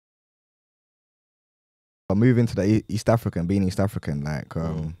moving to the East African, being East African, like,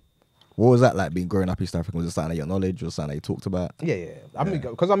 what was that like, being growing up East African? Was it something that your knowledge, was something that you talked about? Yeah.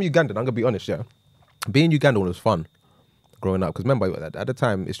 Because I'm Ugandan, I'm gonna be honest, yeah. Being Ugandan was fun growing up, because remember at the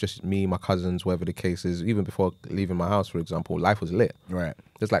time it's just me, my cousins, whatever the case is. Even before leaving my house, for example, life was lit. Right.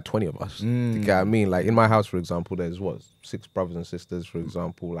 There's like 20 of us. You get what I mean? Like in my house, for example, there's 6 brothers and sisters, for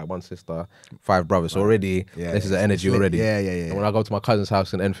example, like 1 sister, 5 brothers. So already, this is the energy already. Yeah. And when I go to my cousin's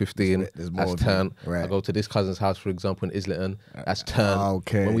house in N15, there's more that's turn. Right. I go to this cousin's house, for example, in Islington, that's turn.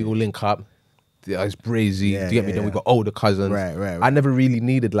 Okay. When we all link up, it's brazy. Do you get me? Then we got older cousins. Right. I never really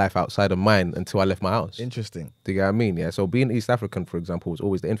needed life outside of mine until I left my house. Interesting. Do you get what I mean? Yeah. So being East African, for example, was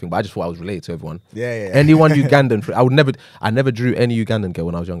always the end thing. But I just thought I was related to everyone. Yeah. Anyone Ugandan, I never drew any Ugandan girl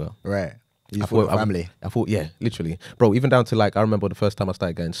when I was younger. Right. You thought family. I thought, yeah, literally. Bro, even down to like, I remember the first time I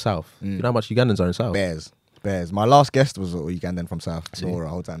started going south. You know how much Ugandans are in south? Bears. My last guest was Ugandan from south. Nora,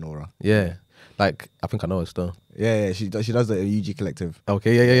 whole time Nora. Yeah. Like, I think I know her still. Yeah. She does the UG Collective.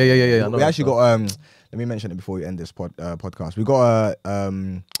 Okay, yeah. I know we actually got let me mention it before we end this podcast. We got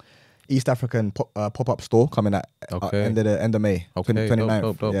a East African pop-up store coming at end of May. Okay,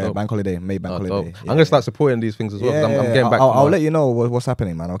 29th. Dope. Bank holiday, May bank holiday. I'm gonna start supporting these things as well. Yeah, I'm getting back. I'll let you know what's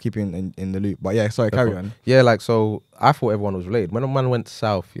happening, man. I'll keep you in the loop. But yeah, sorry, carry on. Yeah, like, so I thought everyone was related. When a man went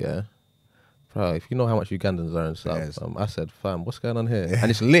south, yeah, bro, if you know how much Ugandans are in south, I said, fam, what's going on here? Yeah. And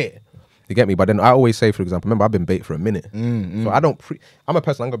it's lit. You get me? But then I always say, for example, remember, I've been bait for a minute. So I don't, I'm a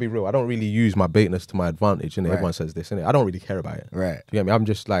person, I'm going to be real. I don't really use my baitness to my advantage. Right. Everyone says this, innit? I don't really care about it. Right. You get me? I'm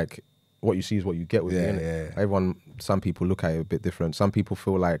just like, what you see is what you get with me, innit? Everyone, some people look at it a bit different. Some people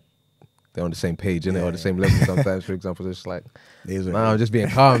feel like they're on the same page, innit? Or the same level sometimes, for example. It's like, I'm just being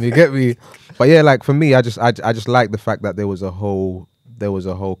calm, you get me? But yeah, like for me, I just like the fact that there was a whole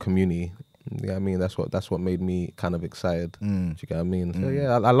community. You know what I mean? That's what made me kind of excited. Do you get what I mean? So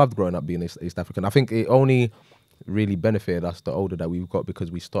yeah, I loved growing up being East African. I think it only really benefited us the older that we've got,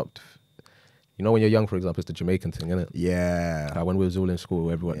 because we stopped. You know, when you're young, for example, it's the Jamaican thing, isn't it? Yeah. Like when we was all in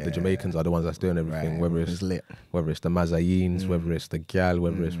school, everyone, the Jamaicans are the ones that's doing everything. Right. Whether it's the Mazayins, whether it's the gal,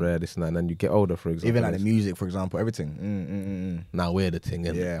 whether it's rare, this and that. And then you get older, for example. Even like the music, for example, everything. Now we're the thing,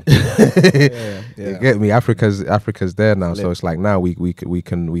 innit? Yeah. You get me? Africa's there now, so it's like now we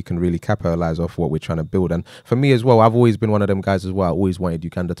can really capitalize off what we're trying to build. And for me as well, I've always been one of them guys as well. I always wanted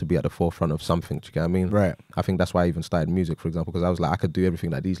Uganda to be at the forefront of something. Do you get what I mean? Right. I think that's why I even started music, for example, because I was like, I could do everything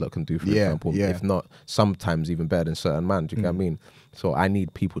that these lot can do, for example. If not, sometimes even better than certain man. Do you get what I mean? So I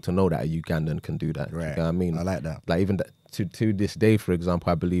need people to know that a Ugandan can do that. Right. Do you get what I mean? I like that. Like even to this day, for example,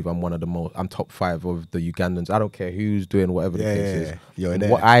 I believe I'm I'm top 5 of the Ugandans. I don't care who's doing whatever the case is. You're there.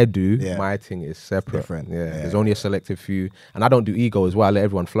 What I do, my thing is separate. It's different. There's only a selective few, and I don't do ego as well. I let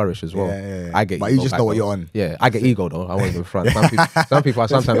everyone flourish as well. I get. But you just know what you're on. Yeah, I get ego though. I won't even front. Some people.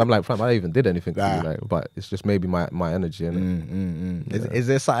 Sometimes I'm like, fam, I even did anything for you, like, but it's just maybe my energy.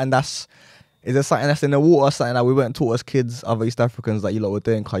 Is there something that's in the water, something that we weren't taught as kids, other East Africans, that you lot were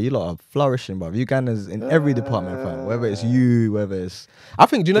doing? Cause you lot are flourishing, bro. Ugandans in every department, fam. Whether it's you, whether it's... I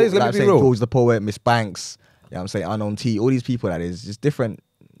think, do you know, let me be real. George the Poet, Miss Banks, you know what I'm saying, Unknown T, all these people that is just different.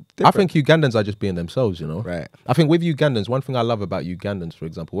 I think Ugandans are just being themselves, you know? Right. I think with Ugandans, one thing I love about Ugandans, for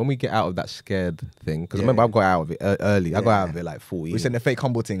example, when we get out of that scared thing, because remember, I got out of it early. I got out of it like 40. We said the fake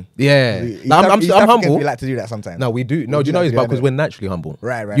humble thing. Yeah. I'm humble. We like to do that sometimes. No, we do. No, do you know it's because we're naturally humble.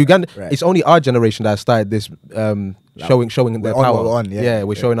 Right. Uganda, it's only our generation that started this showing their power.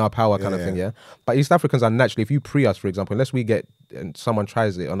 We're showing our power kind of thing, yeah? But East Africans are naturally, if you pre us, for example, unless we get, and someone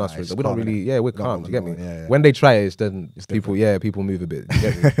tries it on us, we don't really, we're calm, do you get me? When they try it, then people move a bit, you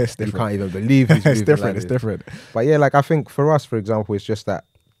get me? You can't even believe who's moving. It's different. But yeah, like I think for us, for example, it's just that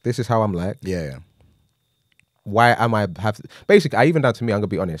this is how I'm like. Yeah. Why am I basically, even down to me, I'm gonna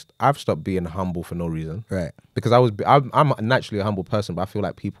be honest, I've stopped being humble for no reason. Right. Because I'm naturally a humble person, but I feel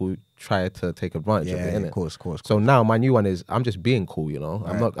like people try to take advantage of it, innit? Of course. So now my new one is I'm just being cool, you know?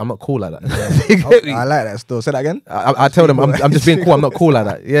 Right. I'm not cool like that. I like that still. Say that again. I tell them I'm just being cool, I'm not cool like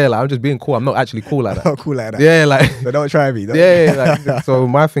that. Yeah, like I'm just being cool, I'm not actually cool like that. Not cool like that. Yeah, like so don't try me. Like, so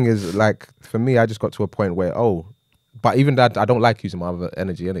my thing is, like, for me, I just got to a point where, but even that, I don't like using my other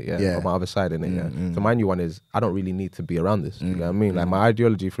energy in it, or my other side in it, So my new one is, I don't really need to be around this. You know what I mean? Like my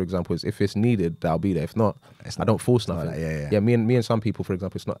ideology, for example, is if it's needed, I'll be there. If not, I don't force nothing. Like, me and some people, for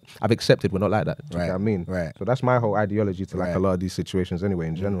example, it's not. I've accepted we're not like that. Do you know what I mean? Right. So that's my whole ideology to like a lot of these situations anyway,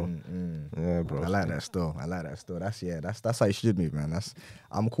 in general. Yeah, bro. I like that still. That's how you should move, man.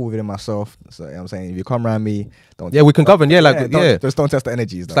 I'm cool with it myself. So you know what I'm saying, if you come around me, don't. Yeah, we can govern. Just don't test the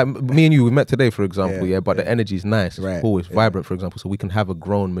energies. It's like me and you, we met today, for example. But the energy's nice. It's cool. It's vibrant, for example. So we can have a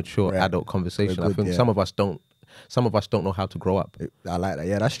grown, mature, adult conversation. I think some of us don't some of us don't know how to grow up. I like that.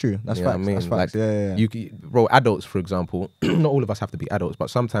 Yeah, that's true. That's You know facts. what I mean? That's facts. Like, Yeah. Bro, adults, for example, not all of us have to be adults, but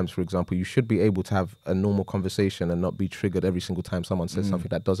sometimes, for example, you should be able to have a normal conversation and not be triggered every single time someone says something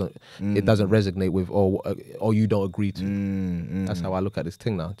that doesn't resonate with or you don't agree to. That's how I look at this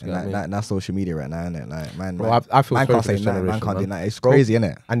thing now. Do you know what I mean? That's social media right now, isn't it? Like, man, bro, I feel man sorry can't for say this nothing. Man generation, can't do man. that. It's Bro, crazy, isn't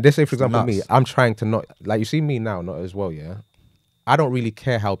it? And they say, for example, nuts. me, I'm trying to not, like, you see me now, not as well, yeah? I don't really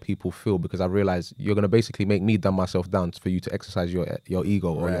care how people feel because I realize you're going to basically make me dumb myself down for you to exercise your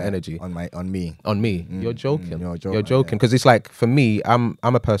ego or your energy. On me. You're joking. You're joking. Because it's like, for me, I'm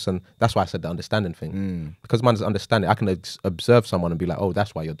a person, that's why I said the understanding thing. Because man's understanding, I can observe someone and be like, oh,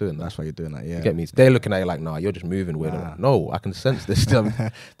 that's why you're doing that. That's why you're doing that, yeah. You get me? They're looking at you like, nah, you're just moving weird. Like, no, I can sense this stuff.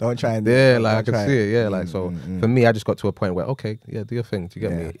 Don't try and yeah, like I can see it. Yeah, like so. For me, I just got to a point where, okay, yeah, do your thing. Do you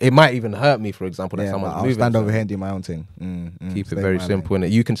get me? It might even hurt me, for example, that someone's moving. I'll stand over here and do my own thing. Keep it very simple,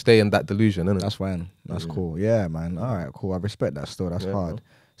 innit? You can stay in that delusion, innit? That's fine. That's cool. Yeah, man. All right, cool. I respect that still. That's hard. Bro.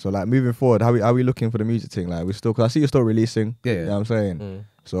 So like moving forward, how we looking for the music thing? Like we still, cause I see you're still releasing. Yeah. You know what I'm saying?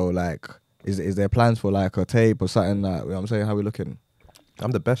 So like, is there plans for like a tape or something like, you know what I'm saying? How we looking?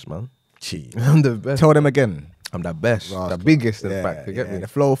 I'm the best, man. Gee. I'm the best. Tell them again. I'm the best. The biggest, in fact. You get me? The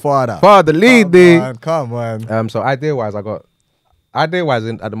flow father. Father, lead me. Come on. So idea-wise, at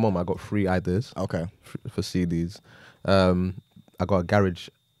the moment, I got 3 ideas. Okay. For CDs. I got a garage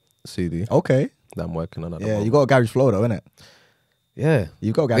CD. Okay. That I'm working on at the Yeah, moment. you got a garage flow though, innit? Yeah.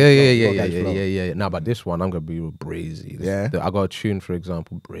 You got a garage flow. Yeah. Nah, but this one, I'm going to be real brazy. I got a tune, for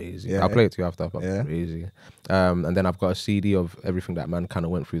example, brazy. Yeah. I'll play it to you after, but brazy. And then I've got a CD of everything that man kind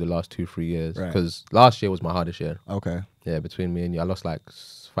of went through the last 2-3 years. Because last year was my hardest year. Okay. Yeah, between me and you, I lost like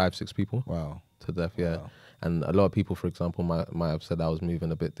 5-6 people. Wow. To death, yeah. Wow. And a lot of people, for example, might have said I was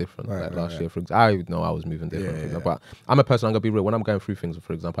moving a bit different. Last year, for example, I know I was moving different. But I'm a person, I'm going to be real. When I'm going through things,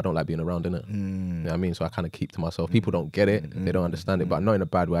 for example, I don't like being around, innit? You know what I mean? So I kind of keep to myself. People don't get it. They don't understand it. But not in a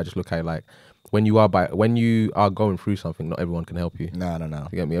bad way. I just look at it like, when you are going through something, not everyone can help you. No.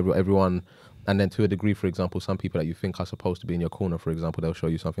 You get me? Everyone... And then to a degree, for example, some people that you think are supposed to be in your corner, for example, they'll show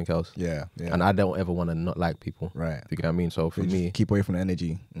you something else. Yeah. And I don't ever want to not like people. Right. You get what I mean? So for me... keep away from the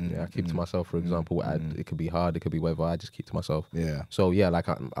energy. Yeah, I keep to myself, for example. It could be hard, it could be whatever. I just keep to myself. Yeah. So yeah, like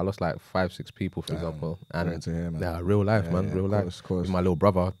I lost like 5-6 people, for example. And to hear, man. Yeah, real life, man. Real life. Of course. With my little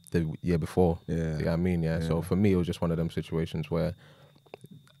brother the year before. Yeah. You know what I mean? Yeah. So for me, it was just one of them situations where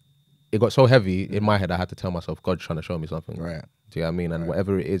it got so heavy in my head, I had to tell myself, God's trying to show me something. Right. Do you know what I mean? And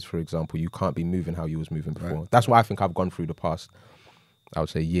whatever it is, for example, you can't be moving how you was moving before. Right. That's what I think I've gone through the past, I would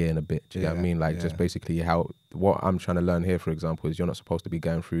say, year and a bit. Do you know what I mean? Like just basically what I'm trying to learn here, for example, is you're not supposed to be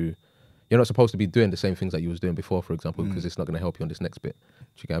doing the same things that you was doing before, for example, because it's not going to help you on this next bit.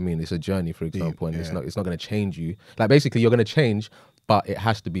 Do you get what I mean? It's a journey, for example, and it's not going to change you. Like basically, you're going to change, but it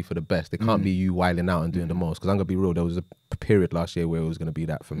has to be for the best. It can't be you wilding out and doing the most. Because I'm going to be real, there was a period last year where it was going to be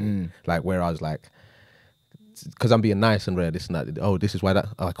that for me. Like where I was like, because I'm being nice and rare, this and that. Oh, this is why that.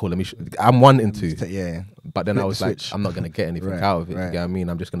 Oh, cool. I'm wanting to. But then I was like, I'm not going to get anything out of it. You get what I mean?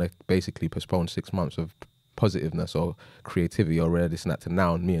 I'm just going to basically postpone 6 months of positiveness or creativity or rare this and that to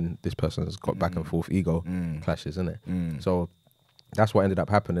now. And me and this person has got back and forth ego clashes, innit? So that's what ended up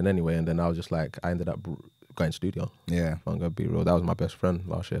happening anyway. And then I was just like, I ended up going studio. Yeah. I'm going to be real. That was my best friend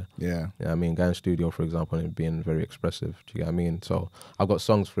last year. Yeah. You know what I mean? Going studio, for example, and being very expressive. Do you get what I mean? So I've got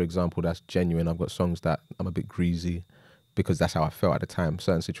songs, for example, that's genuine. I've got songs that I'm a bit greasy because that's how I felt at the time.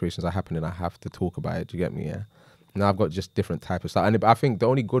 Certain situations are happening, I have to talk about it. Do you get me? Yeah. Now I've got just different type of stuff. And I think the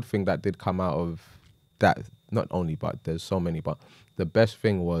only good thing that did come out of that, not only, but there's so many, but the best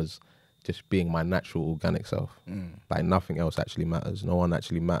thing was just being my natural organic self. Like nothing else actually matters. No one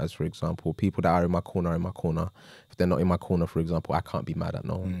actually matters, for example. People that are in my corner are in my corner. If they're not in my corner, for example, I can't be mad at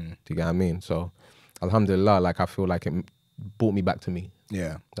no one. Do you get what I mean? So alhamdulillah, like I feel like it brought me back to me.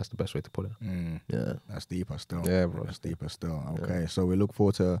 Yeah. That's the best way to put it. Yeah. That's deeper still. Yeah, bro. That's deeper still. Okay, so we look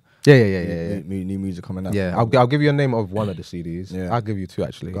forward to new music coming out. Yeah, I'll give you a name of one of the CDs. Yeah. I'll give you 2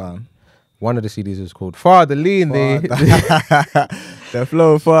 actually. Go on. One of the CDs is called Father Lean The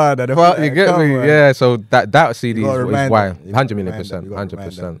flow father. You get me? On. Yeah, so that CD is why.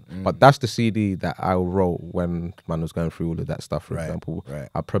 100%. But that's the CD that I wrote when man was going through all of that stuff, for example. Right.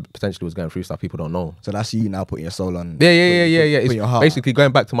 I potentially was going through stuff people don't know. So that's you now putting your soul on. Yeah. It's basically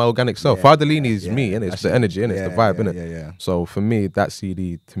going back to my organic self. Yeah. Father Lean is me, and it's the energy, and it's the vibe, innit? Yeah. So for me, that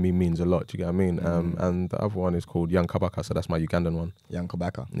CD to me means a lot. Do you get what I mean? And the other one is called Young Kabaka, so that's my Ugandan one. Young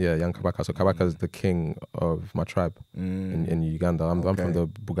Kabaka. Yeah, Young Kabaka. So Kabaka is the king of my tribe in Uganda. I'm from the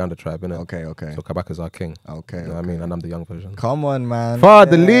Buganda tribe, innit? Okay. So Kabaka is our king. Okay. You know what I mean? And I'm the young version. Come on, man.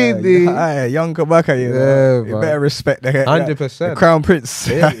 Father Lean. Young Kabaka, you know. You better respect the 100%. The crown prince.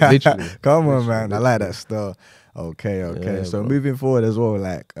 Yeah, literally. Come on, man. I like that stuff. Okay. Yeah, So bro. moving forward as well,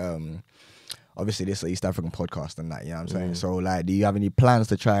 like obviously this is an East African podcast and that, you know what I'm saying? So like, do you have any plans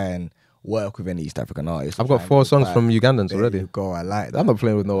to try and work with any East African artists? I've got 4 songs from Ugandans there already. You go. I like that. I'm not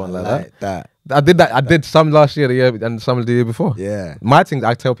playing with no one like that. I did that. I did some last year, the year, and some the year before. Yeah. My thing,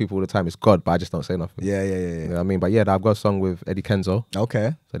 I tell people all the time, is God, but I just don't say nothing. Yeah. You know what I mean? But yeah, I've got a song with Eddie Kenzo.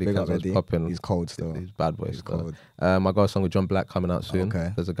 Okay. Eddie Big up Kenzo's Eddie. popping. He's cold still. He's bad boy He's still. cold. I got a song with John Black coming out soon.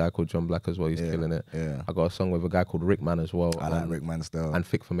 Okay. There's a guy called John Black as well. He's killing it. Yeah. I got a song with a guy called Rickman as well. I like Rickman still. And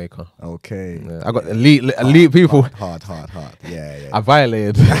Fit for Maker. Okay. Yeah. I got elite people. Hard. Yeah. I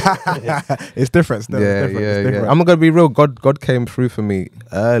violated. It's different still. Yeah, It's different. I'm not gonna be real. God came through for me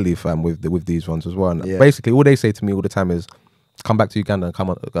early, fam, with these ones as well. And basically, all they say to me all the time is, come back to Uganda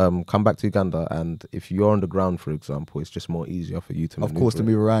and come back to Uganda. And if you're on the ground, for example, it's just more easier for you to of course to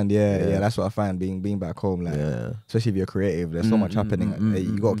move around. Yeah. That's what I find being back home. Like, especially if you're creative, there's so much happening.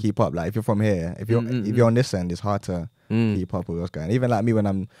 You got to keep up. Like if you're from here, if you're on this end, it's hard to keep up with what's going on. Even like me when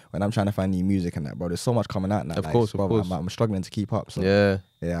I'm trying to find new music and that, bro, there's so much coming out now. Of course. I'm struggling to keep up. So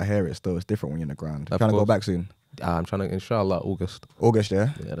yeah, I hear it still. It's different when you're on the ground. Trying to go back soon. I'm trying to, inshallah, August.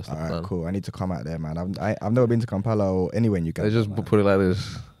 Yeah? Yeah, that's the all right, plan. cool. I need to come out there, man. I've never been to Kampala or anywhere in Uganda. They just put it like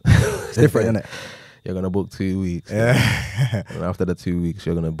this. It's different, isn't it? You're going to book 2 weeks. Yeah. And after the 2 weeks,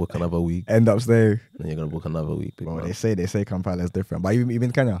 you're going to book another week. End up staying. And you're going to book another week. Bro, they say Kampala is different. But you been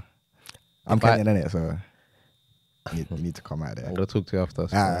to Kenya? I'm Kenyan, innit? So you need to come out there. I'm going to talk to you after.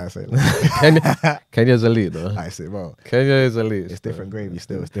 I say it. Kenya's elite, though. I say, bro. Kenya is elite. It's different gravy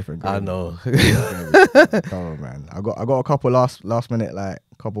still. It's different gravy. I know. Come on, man. I got a couple last minute, like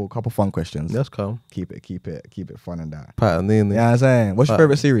couple fun questions. That's calm. Keep it fun and that. Pattern in there. Yeah, I'm saying. What's your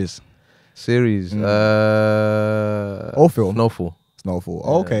favorite series? Series. All film. Snowfall.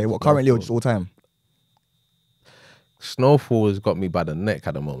 Oh, okay. What currently or just all time? Snowfall has got me by the neck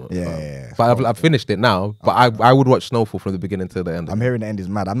at the moment. Yeah. But I've finished it now. But I would watch Snowfall from the beginning to the end. I'm hearing the end is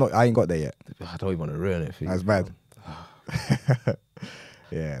mad. I ain't got there yet. I don't even want to ruin it for you. That's bad.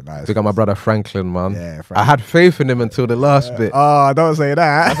 Yeah, nice. Look at my brother Franklin, man. Yeah, Franklin. I had faith in him until the last bit. Oh, don't say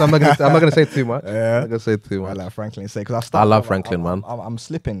that. I'm not gonna say too much. Yeah. I'm not gonna say too I much. like Franklin say because I love Franklin, man. I'm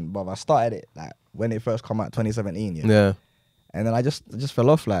slipping, but I started it like when it first come out 2017. Yeah. And then I just fell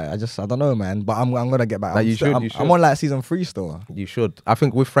off. Like I don't know, man. But I'm gonna get back. Like, you should. I'm on like season 3 still. You should. I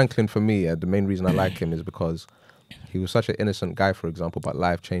think with Franklin, for me, the main reason I like him is because he was such an innocent guy, for example, but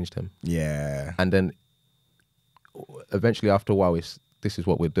life changed him. Yeah. And then eventually, after a while, this is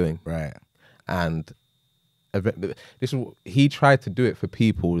what we're doing, Right. and he tried to do it for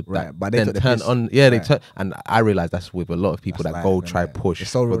people, Right, that but they then took the turn piss. on. Yeah, Right. they turn, and I realized that's with a lot of people That's that life, go try innit? push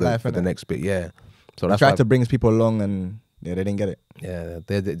It's so real life, for the innit? next bit. Yeah, so He that's tried why to bring people along and they didn't get it. Yeah,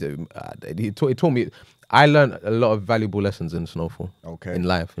 he taught me. I learned a lot of valuable lessons in Snowfall. Okay. In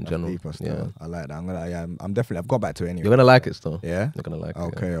life, in That's general. deeper still. Yeah. I like that. I'm definitely. I've got back to it anyway. You're gonna like it still. Yeah. You're gonna like it.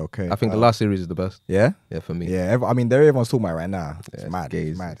 Okay. Yeah. Okay. I think the last series is the best. Yeah. Yeah, for me. Yeah. Everyone's talking about it right now. It's Yeah, mad. gazy.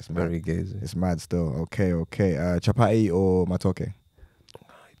 It's mad. It's very mad. gazy. It's mad still. Okay. Chapati or matoke?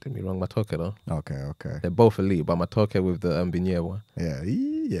 Don't be wrong, Matoke though. Okay. They're both elite, but Matoke with the beignet one. Yeah.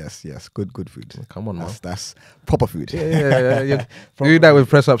 Yes. Good food. Come on, man. That's proper food. Yeah. Do that with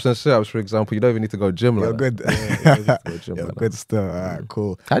press ups and sit ups, for example. You don't even need to go gym like You're good. that. Yeah, you don't need to go gym You're like good that. still. All right.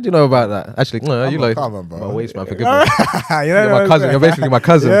 Cool. How do you know about that? Actually, no, you like come on, bro. my waist, man. Forgive me. You know You're my cousin. You're basically my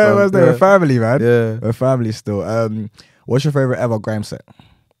cousin. Yeah, fam. what's that? We're family, man. Yeah. We're family still. What's your favorite ever grime set?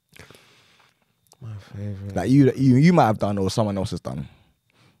 My favorite. Like you might have done or someone else has done.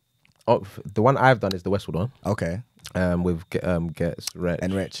 Oh, the one I've done is the Westwood one. Okay. With Gets Rich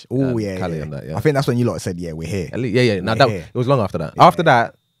And Rich. Oh yeah, Cali yeah. and that, yeah. I think that's when you lot said, yeah, we're here. Yeah. Now that Yeah. it was long after that. Yeah. After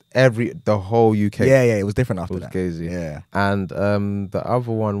that, the whole UK. Yeah, it was different It after was that. gazy. Yeah. And the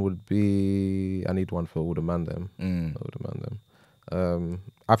other one would be I need one for all the man them. All the man them.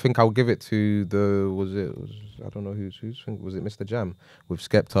 I think I'll give it to I don't know who's was it Mr. Jam with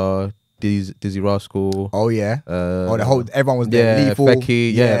Skepta, Dizzy Rascal. Oh yeah. Everyone was there. Yeah, Lethal.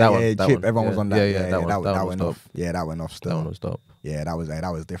 Fecky. Yeah, that one. Chip. That one. Everyone was on that. Yeah, that went was off. Yeah, that went off still. That one was dope. Yeah, that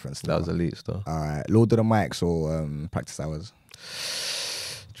was different still. That was elite stuff. All right. Lord of the Mics or Practice Hours?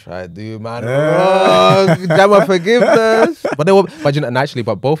 Try do man wrong. Damn my forgiveness. But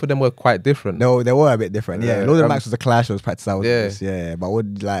both of them were quite different. No, they were a bit different. Yeah, Lord of the Mics was a clash. It was Practice Hours. Yeah. Yeah. But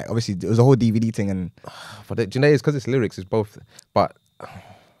obviously it was a whole DVD thing and. But do you know, it's because it's lyrics. It's both. But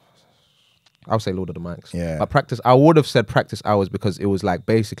I'll say Lord of the Mics. Yeah. But I would have said Practice Hours because it was like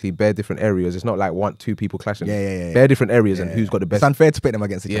basically bare different areas. It's not like two people clashing. Yeah. Bare different areas and who's got the best. It's unfair to put them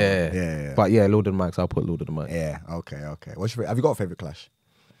against each other. Yeah. But yeah, Lord of the Mics. I'll put Lord of the Mics. Yeah. Okay. What's your have you got a favorite clash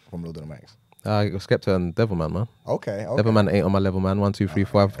from Lord of the Mics? Skepta and Devilman, man. Okay. Devilman ain't on my level, man. 1, 2, 3,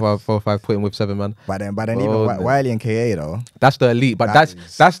 4, 5, 4, 5, put him with 7, man. But then even Wiley and KA though. That's the elite, but that's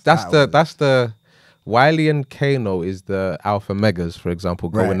the Wiley and Kano is the alpha megas, for example,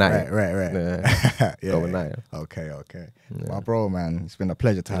 going at it. Right. Yeah. Going at it. Okay. Yeah. My bro, man, it's been a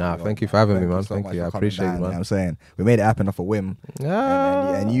pleasure to have you. Thank you for having me, man. Thank you. I appreciate it, man. You know what I'm saying? We made it happen off a whim.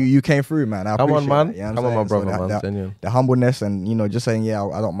 Yeah. And you came through, man. I appreciate Come on, man. it, you know Come on, my brother, man. The humbleness and, you know, just saying, yeah,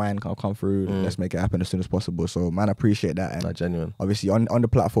 I don't mind, I'll come through. Let's make it happen as soon as possible. So, man, I appreciate that. And genuine. Obviously, on the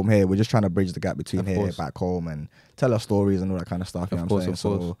platform here, we're just trying to bridge the gap between back home, and tell our stories and all that kind of stuff. You know what I'm saying?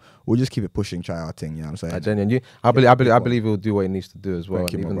 So we'll just keep it pushing, try our thing. You know what I'm saying? Genuine. I believe he'll do what he needs to do as well.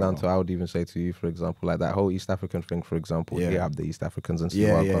 And even down to, I would even say to you, for example, like that whole East African thing, for example. Here I have the East Africans and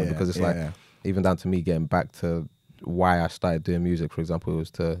stuff because it's like even down to me getting back to why I started doing music, for example, was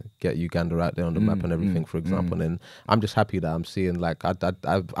to get Uganda out there on the map and everything, for example. And I'm just happy that I'm seeing, like, I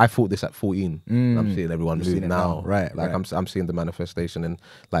thought this at 14. And I'm seeing everyone move now. Right. Like, I'm seeing the manifestation. And,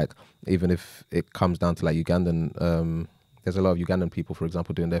 like, even if it comes down to, like, Ugandan, there's a lot of Ugandan people, for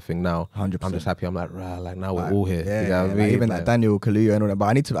example, doing their thing now. 100%. I'm just happy. I'm like, rah, like now we're all here. Yeah, you know what I mean? Even like Daniel Kaluuya and all that. But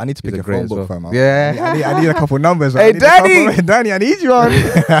I need to pick a phone book from him. Yeah. I need a couple numbers. Hey, Danny! Danny, I need you on.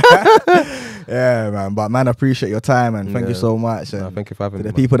 Yeah, man. But, man, I appreciate your time, and thank you so much. And thank you for having me. To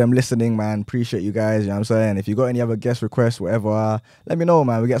the people them listening, man, appreciate you guys. You know what I'm saying? If you got any other guest requests, whatever, let me know,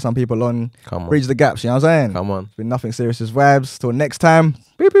 man. We get some people on. Come on. Bridge the gaps, you know what I'm saying? Come on. It's been Nothing Serious JustVibes. Till next time.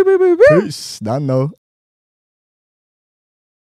 Beep, beep, beep, beep, beep. Peace. Done, though.